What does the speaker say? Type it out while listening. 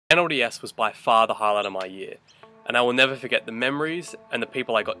NLDS was by far the highlight of my year, and I will never forget the memories and the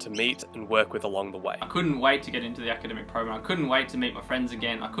people I got to meet and work with along the way. I couldn't wait to get into the academic program. I couldn't wait to meet my friends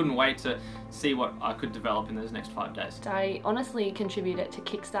again. I couldn't wait to see what I could develop in those next 5 days. I honestly contributed to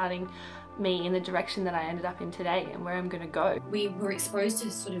kickstarting me in the direction that I ended up in today and where I'm going to go. We were exposed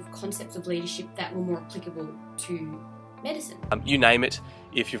to sort of concepts of leadership that were more applicable to medicine. You name it,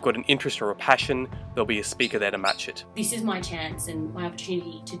 if you've got an interest or a passion, there'll be a speaker there to match it. This is my chance and my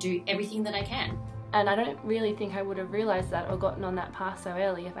opportunity to do everything that I can. And I don't really think I would have realised that or gotten on that path so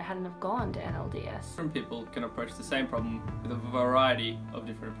early if I hadn't have gone to NLDS. Different people can approach the same problem with a variety of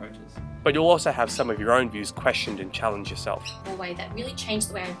different approaches. But you'll also have some of your own views questioned and challenge yourself. In a way that really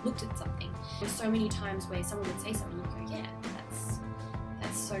changed the way I looked at something. There's so many times where someone would say something and you go, yeah,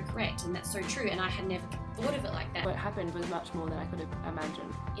 that's so correct and that's so true, and I had never thought of it like that. What happened was much more than I could have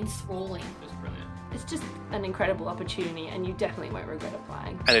imagined. Enthralling. It was brilliant. It's just an incredible opportunity and you definitely won't regret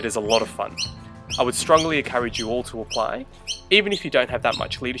applying. And it is a lot of fun. I would strongly encourage you all to apply, even if you don't have that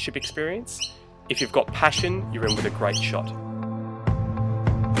much leadership experience. If you've got passion, you're in with a great shot.